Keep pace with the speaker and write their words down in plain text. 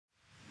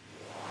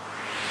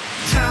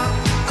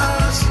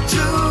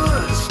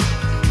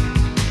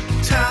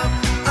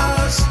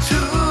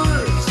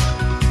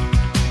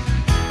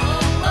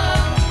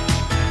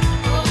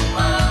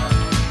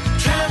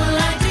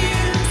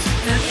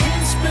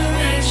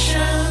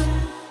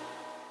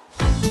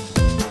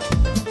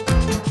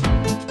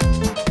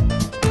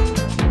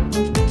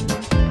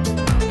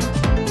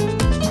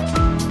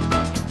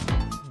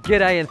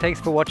G'day and thanks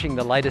for watching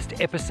the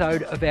latest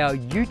episode of our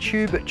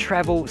YouTube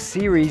travel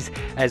series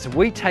as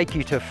we take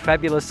you to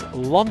fabulous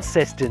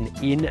Launceston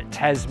in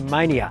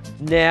Tasmania.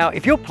 Now,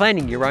 if you're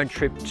planning your own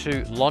trip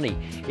to Lonnie,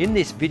 in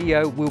this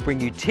video we'll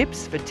bring you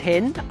tips for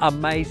 10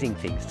 amazing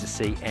things to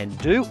see and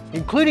do,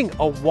 including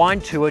a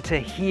wine tour to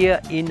here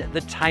in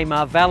the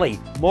Tamar Valley.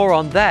 More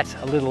on that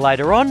a little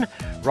later on.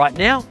 Right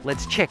now,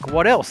 let's check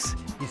what else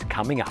is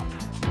coming up.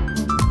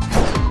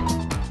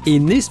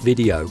 In this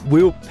video,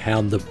 we'll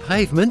pound the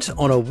pavement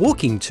on a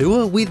walking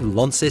tour with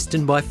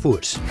Launceston By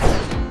Foot.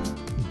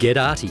 Get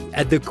arty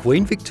at the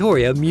Queen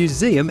Victoria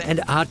Museum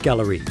and Art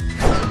Gallery.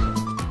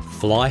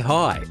 Fly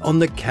high on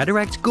the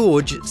Cataract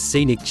Gorge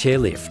Scenic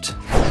Chairlift.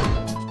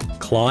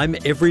 Climb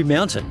every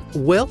mountain,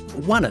 well,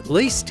 one at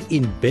least,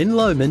 in Ben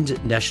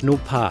Lomond National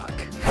Park.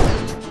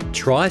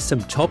 Try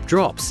some top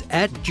drops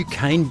at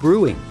Cane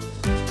Brewing.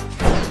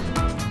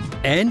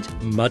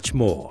 And much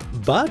more.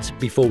 But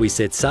before we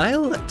set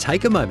sail,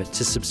 take a moment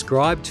to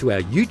subscribe to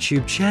our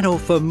YouTube channel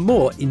for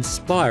more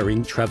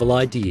inspiring travel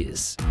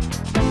ideas.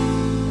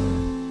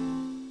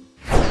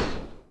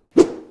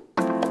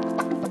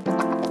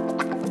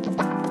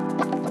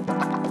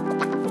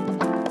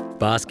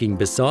 Basking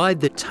beside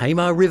the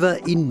Tamar River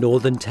in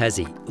northern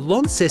Tassie,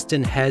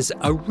 Launceston has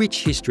a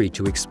rich history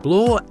to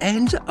explore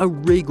and a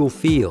regal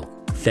feel.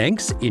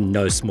 Thanks in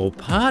no small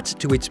part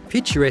to its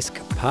picturesque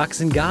parks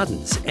and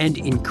gardens and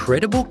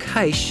incredible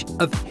cache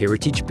of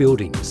heritage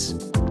buildings.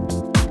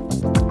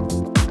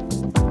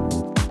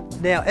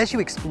 Now, as you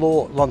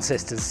explore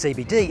Launceston's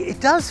CBD, it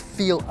does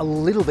feel a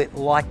little bit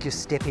like you're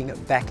stepping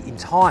back in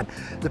time.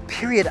 The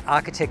period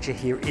architecture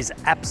here is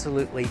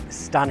absolutely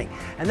stunning.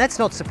 And that's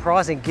not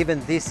surprising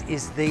given this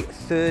is the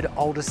third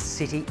oldest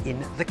city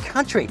in the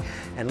country.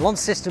 And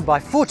Launceston By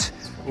Foot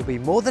will be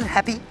more than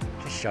happy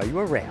to show you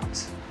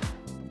around.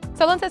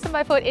 So Launceston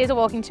By Foot is a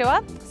walking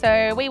tour.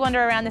 So we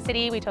wander around the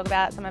city, we talk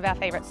about some of our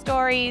favourite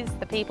stories,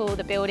 the people,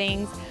 the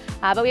buildings,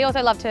 but we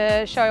also love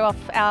to show off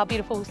our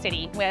beautiful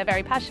city. We're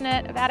very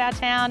passionate about our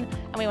town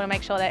and we want to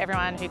make sure that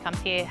everyone who comes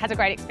here has a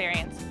great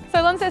experience.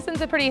 So Launceston's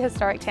a pretty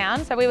historic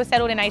town, so we were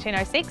settled in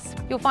 1806.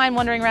 You'll find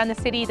wandering around the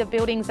city, the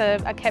buildings are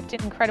kept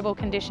in incredible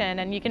condition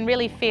and you can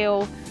really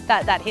feel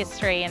that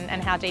history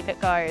and how deep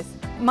it goes.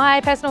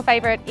 My personal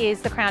favourite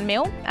is the Crown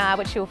Mill,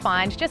 which you'll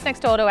find just next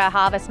door to our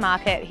harvest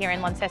market here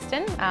in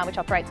Launceston, which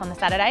operates on the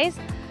Saturdays.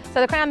 So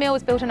the Crown Mill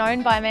was built and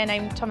owned by a man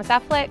named Thomas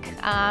Affleck,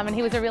 and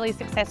he was a really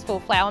successful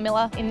flour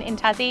miller in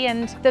Tassie.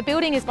 And the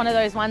building is one of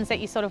those ones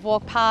that you sort of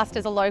walk past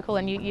as a local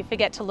and you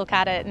forget to look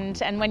at it.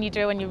 And when you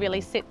do and you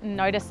really sit and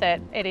notice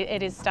it,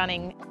 it is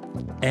stunning.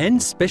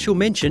 And special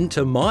mention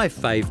to my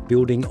fave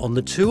building on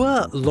the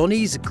tour,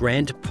 Lonnie's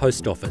Grand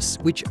Post Office,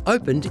 which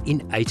opened in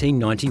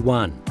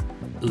 1891.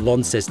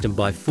 Launceston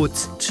By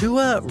Foot's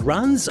tour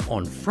runs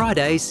on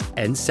Fridays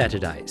and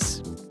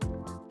Saturdays.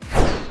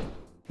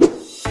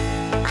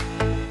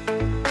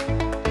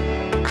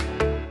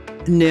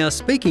 Now,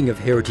 speaking of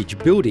heritage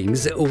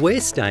buildings,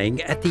 we're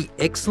staying at the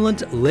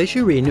excellent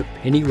Leisure Inn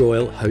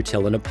Pennyroyal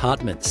Hotel and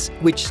Apartments,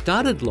 which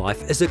started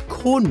life as a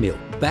corn mill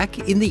back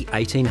in the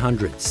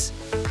 1800s.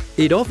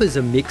 It offers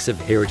a mix of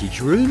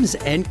heritage rooms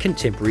and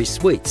contemporary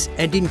suites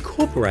and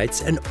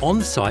incorporates an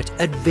on-site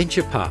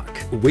adventure park,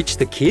 which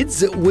the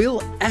kids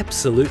will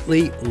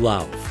absolutely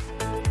love.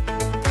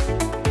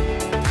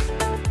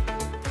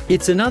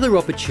 It's another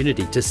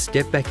opportunity to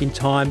step back in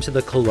time to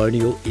the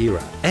colonial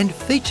era and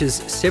features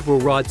several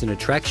rides and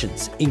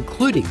attractions,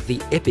 including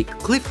the epic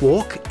cliff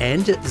walk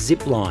and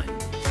zip line.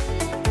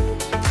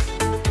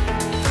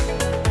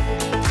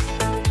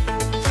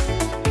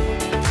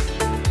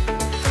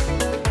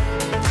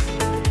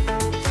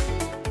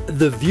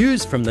 The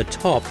views from the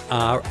top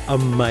are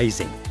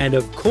amazing, and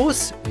of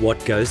course,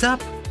 what goes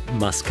up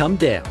must come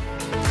down.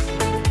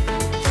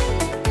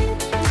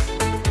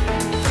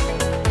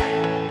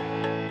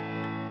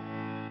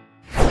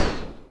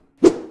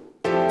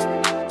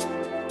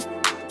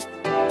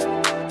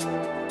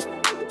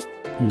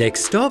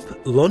 Next stop,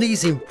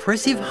 Lonnie's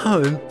impressive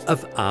home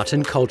of art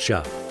and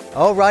culture.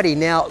 Alrighty,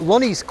 now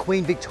Lonnie's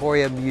Queen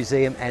Victoria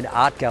Museum and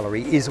Art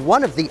Gallery is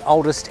one of the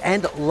oldest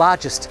and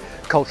largest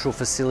cultural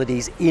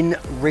facilities in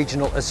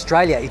regional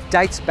Australia. It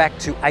dates back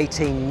to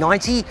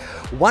 1890,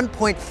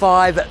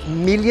 1.5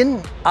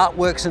 million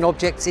artworks and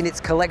objects in its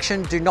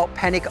collection. Do not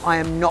panic, I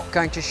am not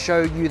going to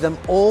show you them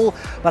all,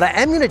 but I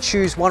am going to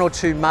choose one or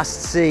two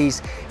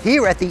must-sees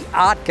here at the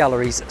Art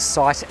Gallery's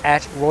site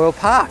at Royal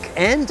Park,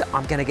 and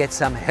I'm going to get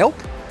some help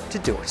to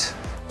do it.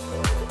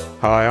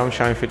 Hi, I'm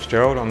Shane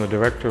Fitzgerald. I'm the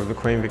Director of the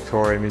Queen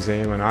Victoria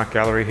Museum and Art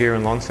Gallery here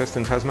in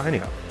Launceston,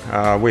 Tasmania.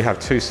 We have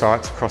two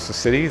sites across the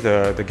city,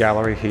 the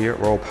gallery here at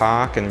Royal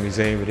Park and the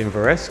museum at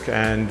Inveresk,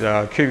 and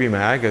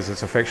QVMag, as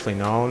it's affectionately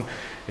known,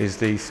 is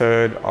the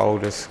third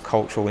oldest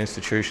cultural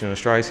institution in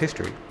Australia's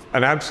history.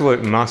 An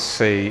absolute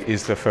must-see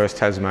is the First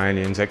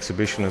Tasmanians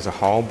exhibition as a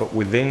whole, but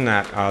within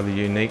that are the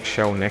unique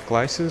shell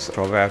necklaces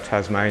of our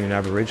Tasmanian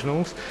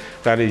Aboriginals.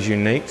 That is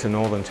unique to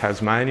northern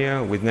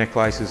Tasmania, with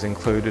necklaces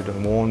included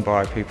and worn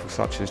by people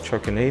such as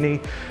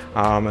Chukanini,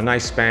 and they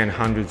span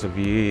hundreds of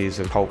years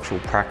of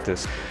cultural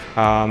practice.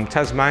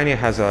 Tasmania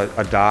has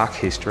a dark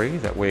history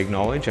that we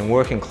acknowledge, and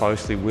working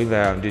closely with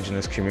our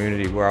Indigenous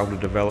community, we're able to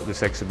develop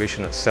this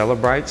exhibition that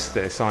celebrates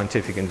their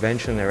scientific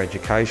invention, their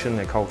education,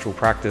 their cultural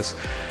practice,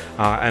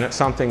 and it's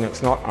something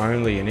that's not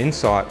only an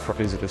insight for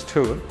visitors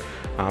to it,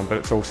 but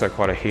it's also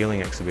quite a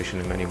healing exhibition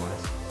in many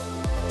ways.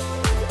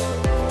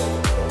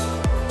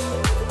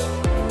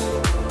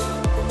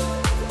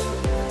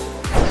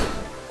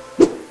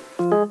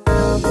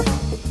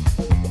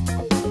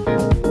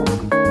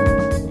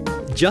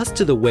 Just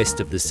to the west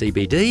of the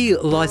CBD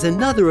lies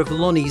another of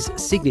Lonnie's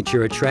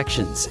signature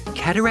attractions,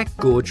 Cataract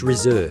Gorge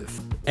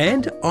Reserve.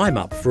 And I'm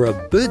up for a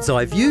bird's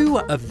eye view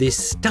of this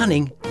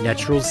stunning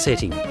natural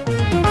setting.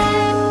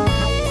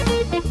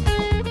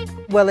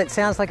 Well, it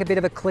sounds like a bit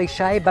of a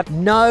cliche, but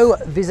no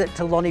visit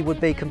to Lonnie would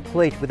be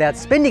complete without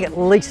spending at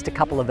least a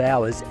couple of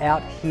hours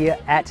out here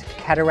at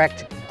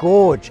Cataract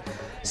Gorge.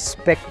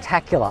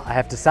 Spectacular, I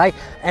have to say,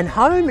 and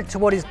home to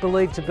what is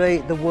believed to be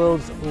the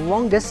world's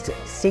longest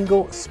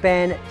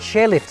single-span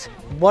chairlift.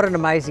 What an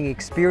amazing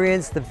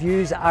experience. The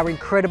views are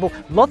incredible.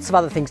 Lots of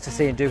other things to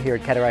see and do here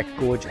at Cataract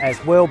Gorge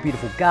as well.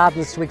 Beautiful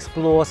gardens to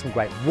explore, some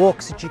great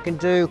walks that you can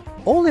do.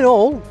 All in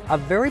all, a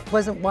very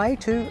pleasant way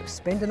to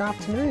spend an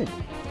afternoon.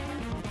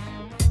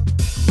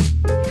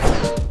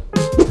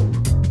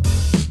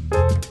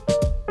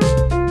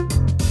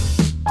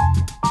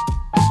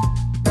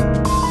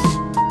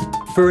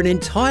 For an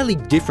entirely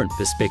different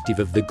perspective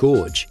of the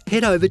gorge,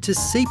 head over to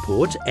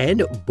Seaport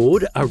and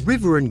board a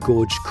river and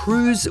gorge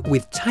cruise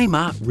with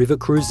Tamar River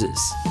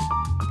Cruises.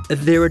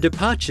 There are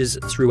departures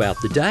throughout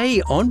the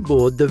day on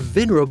board the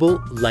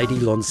venerable Lady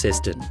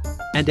Launceston,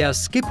 and our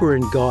skipper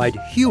and guide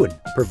Hewan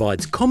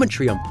provides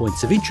commentary on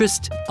points of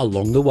interest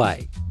along the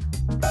way.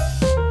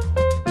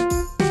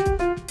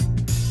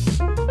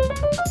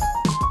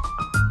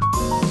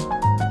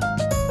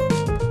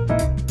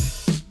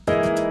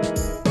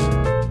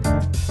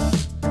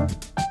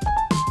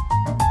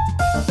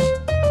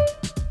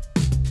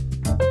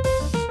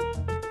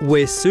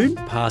 We're soon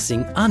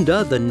passing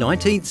under the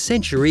 19th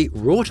century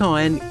wrought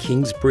iron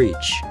King's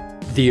Bridge,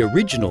 the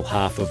original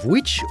half of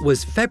which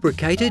was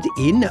fabricated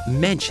in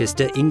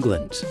Manchester,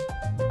 England.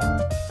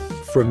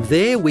 From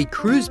there we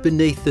cruise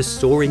beneath the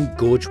soaring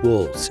gorge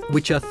walls,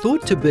 which are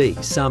thought to be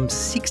some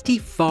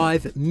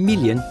 65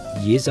 million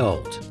years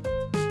old.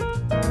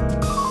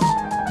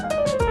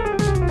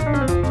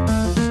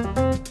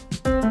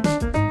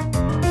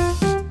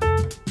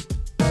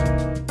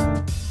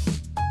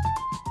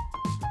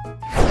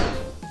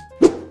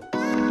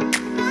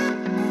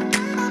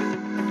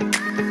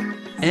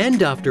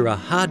 And after a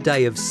hard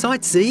day of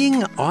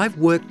sightseeing, I've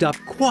worked up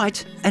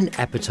quite an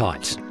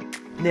appetite.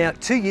 Now,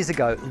 2 years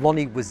ago,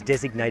 Lonnie was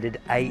designated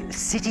a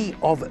City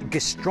of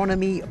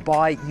Gastronomy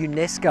by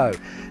UNESCO.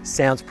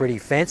 Sounds pretty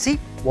fancy.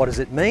 What does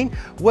it mean?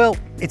 Well,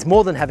 it's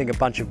more than having a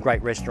bunch of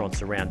great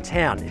restaurants around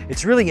town.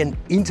 It's really an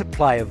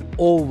interplay of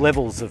all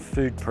levels of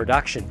food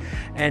production.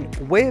 And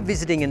we're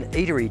visiting an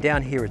eatery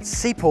down here at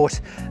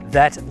Seaport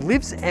that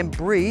lives and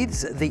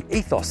breathes the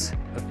ethos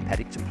of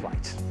Paddington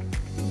Plate.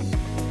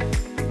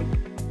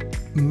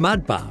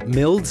 Mudbar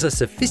melds a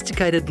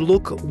sophisticated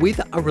look with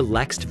a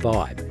relaxed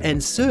vibe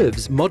and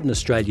serves modern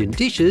Australian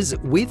dishes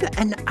with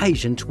an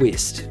Asian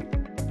twist.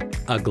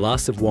 A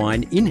glass of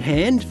wine in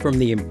hand from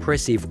the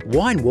impressive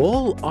wine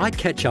wall, I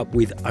catch up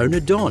with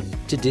owner Don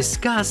to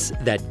discuss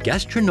that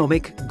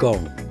gastronomic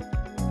gong.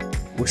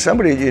 Well,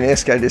 somebody at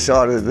UNESCO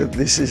decided that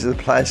this is the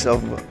place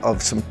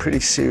of some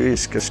pretty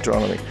serious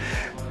gastronomy.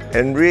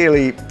 And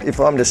really, if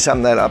I'm to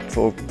sum that up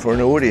for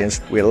an audience,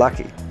 we're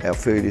lucky. Our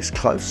food is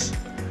close.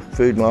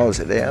 Food miles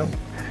are down.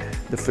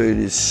 The food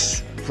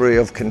is free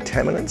of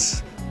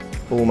contaminants,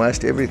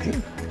 almost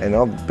everything. And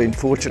I've been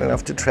fortunate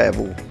enough to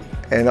travel.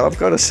 And I've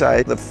got to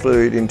say, the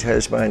food in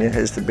Tasmania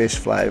has the best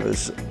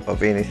flavours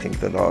of anything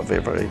that I've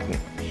ever eaten.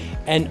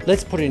 And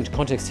let's put it into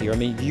context here. I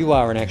mean, you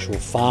are an actual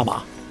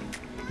farmer.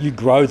 You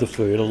grow the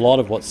food, a lot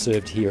of what's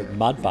served here at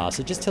Mudbar,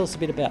 so just tell us a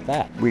bit about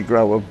that. We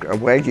grow a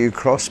Wagyu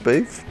cross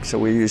beef, so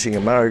we're using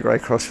a Murray Grey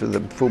cross for the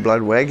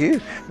full-blood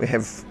Wagyu. We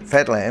have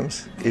fat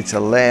lambs. It's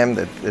a lamb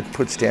that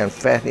puts down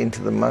fat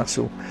into the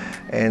muscle,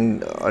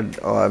 and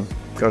I've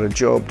got a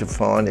job to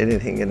find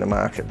anything in the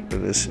market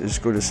that is as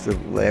good as the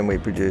lamb we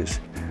produce.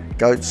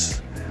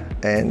 Goats,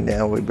 and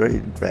now we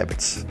breed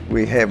rabbits.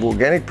 We have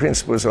organic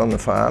principles on the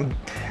farm.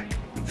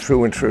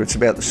 Through and through, it's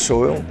about the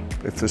soil.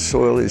 If the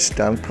soil is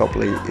done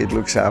properly, it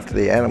looks after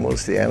the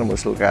animals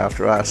look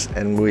after us,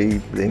 and we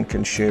then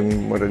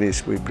consume what it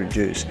is we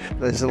produce.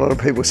 There's a lot of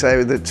people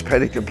say that it's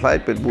Paddington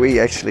Plate, but we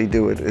actually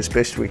do it as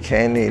best we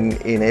can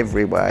in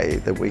every way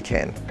that we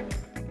can.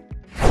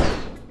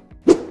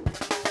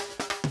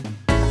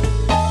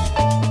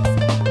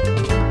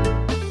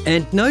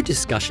 And no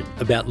discussion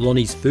about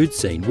Lonnie's food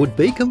scene would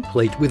be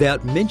complete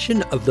without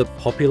mention of the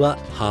popular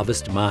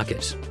Harvest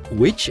Market,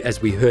 which,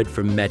 as we heard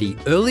from Maddie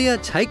earlier,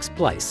 takes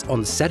place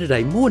on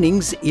Saturday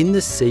mornings in the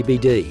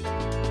CBD.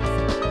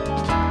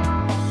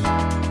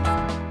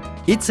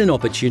 It's an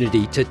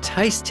opportunity to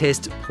taste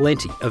test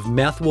plenty of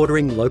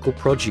mouthwatering local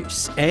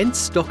produce and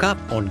stock up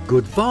on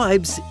good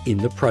vibes in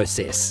the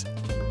process.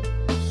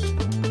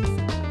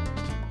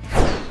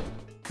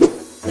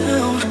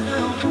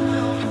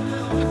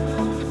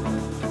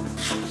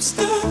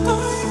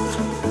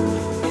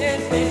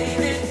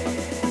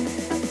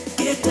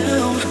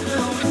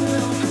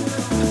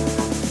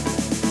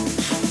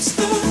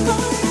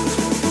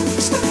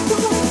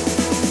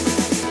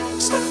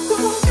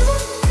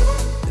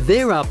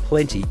 There are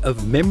plenty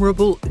of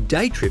memorable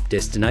day trip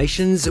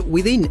destinations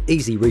within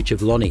easy reach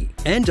of Lonnie,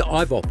 and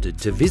I've opted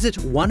to visit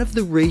one of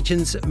the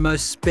region's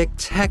most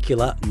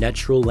spectacular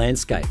natural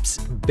landscapes,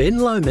 Ben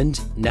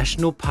Lomond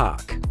National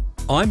Park.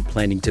 I'm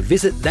planning to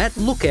visit that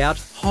lookout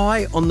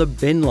high on the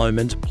Ben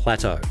Lomond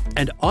Plateau,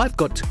 and I've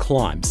got to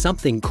climb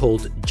something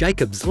called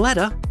Jacob's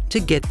Ladder to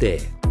get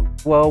there.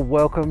 Well,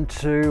 welcome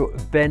to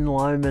Ben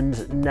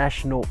Lomond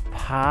National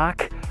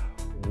Park.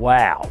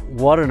 Wow,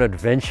 what an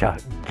adventure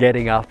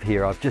getting up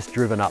here. I've just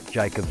driven up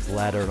Jacob's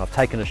Ladder and I've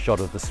taken a shot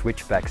of the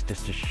switchbacks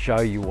just to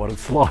show you what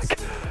it's like.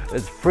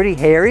 It's pretty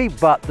hairy,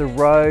 but the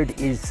road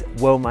is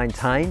well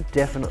maintained,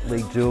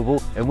 definitely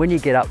doable. And when you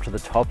get up to the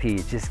top here,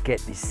 you just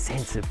get this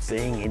sense of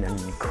being in an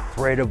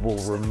incredible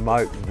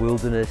remote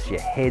wilderness.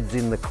 Your head's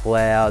in the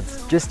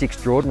clouds, just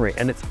extraordinary.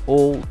 And it's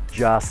all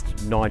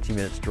just 90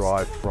 minutes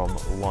drive from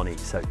Lonnie.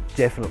 So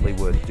definitely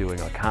worth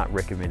doing. I can't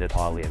recommend it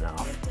highly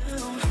enough.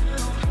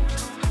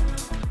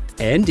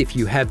 And if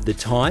you have the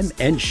time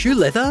and shoe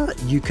leather,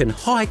 you can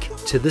hike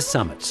to the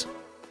summit.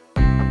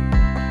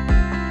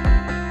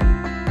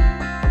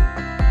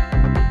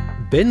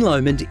 Ben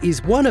Lomond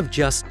is one of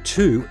just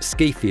 2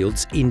 ski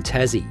fields in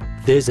Tassie.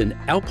 There's an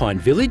alpine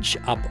village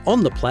up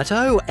on the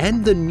plateau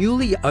and the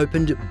newly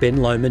opened Ben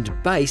Lomond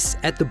base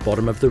at the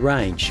bottom of the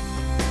range.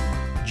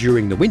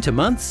 During the winter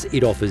months,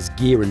 it offers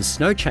gear and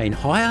snow chain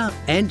hire,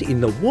 and in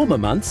the warmer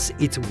months,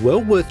 it's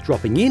well worth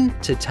dropping in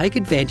to take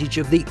advantage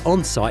of the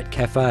on-site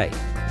cafe.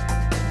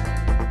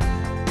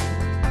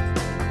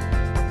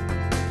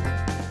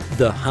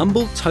 The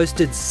humble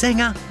toasted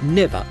sanger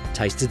never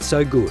tasted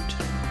so good.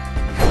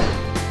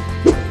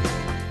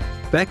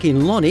 Back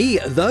in Lonnie,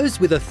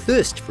 those with a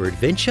thirst for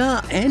adventure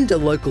and a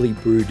locally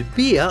brewed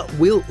beer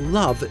will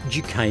love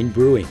Cane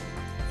Brewing.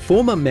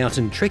 Former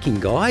mountain trekking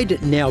guide,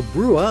 now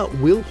brewer,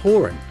 Will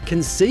Horan,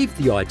 conceived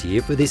the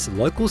idea for this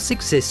local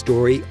success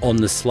story on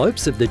the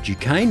slopes of the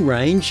Duquesne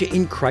Range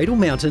in Cradle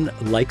Mountain,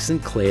 Lake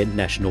St Clair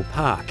National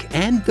Park,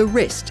 and the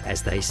rest,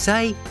 as they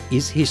say,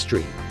 is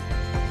history.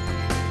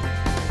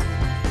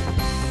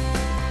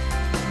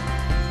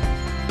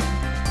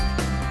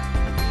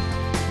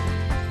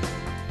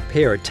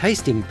 Pair a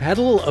tasting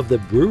paddle of the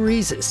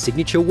brewery's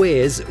signature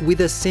wares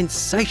with a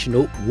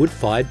sensational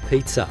wood-fired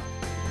pizza.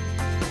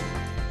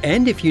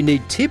 And if you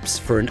need tips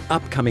for an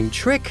upcoming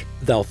trek,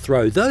 they'll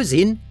throw those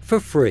in for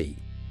free.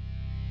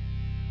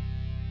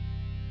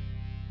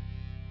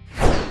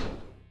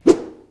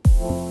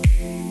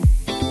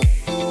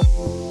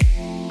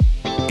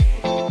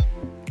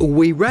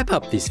 We wrap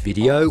up this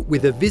video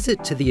with a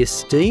visit to the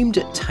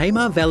esteemed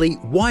Tamar Valley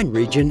wine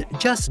region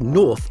just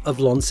north of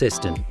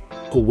Launceston.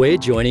 We're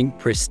joining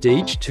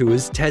Prestige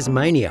Tours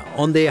Tasmania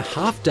on their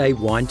half-day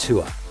wine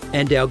tour,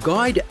 and our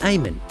guide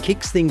Eamon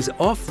kicks things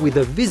off with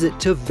a visit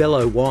to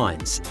Velo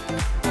Wines.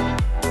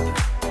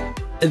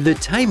 The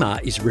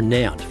Tamar is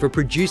renowned for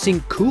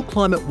producing cool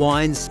climate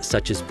wines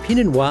such as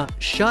Pinot Noir,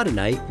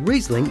 Chardonnay,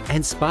 Riesling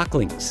and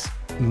Sparklings,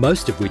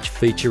 most of which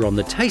feature on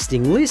the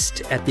tasting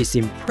list at this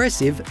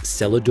impressive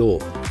cellar door.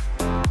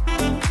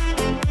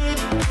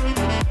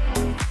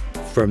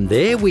 From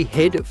there, we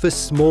head for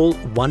Small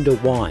Wonder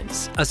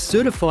Wines, a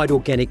certified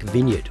organic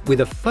vineyard with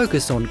a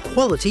focus on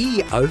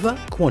quality over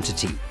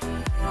quantity.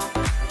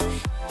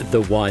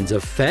 The wines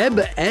are fab,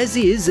 as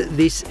is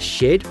this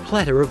shared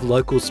platter of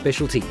local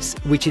specialties,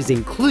 which is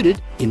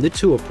included in the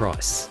tour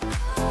price.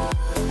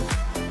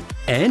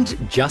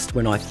 And just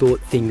when I thought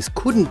things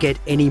couldn't get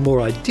any more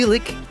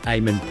idyllic,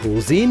 Eamon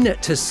pulls in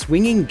to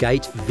Swinging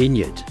Gate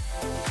Vineyard.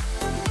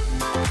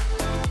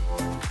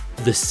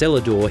 The cellar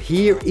door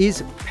here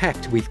is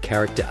packed with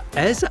character,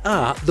 as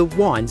are the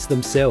wines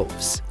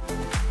themselves.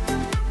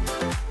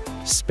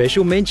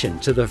 Special mention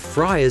to the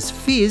Friar's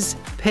Fizz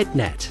Pet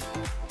Nat.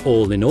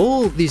 All in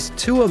all, this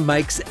tour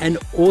makes an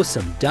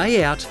awesome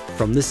day out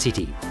from the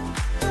city.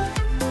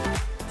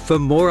 For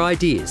more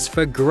ideas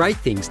for great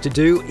things to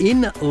do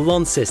in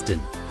Launceston,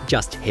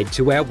 just head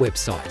to our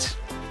website.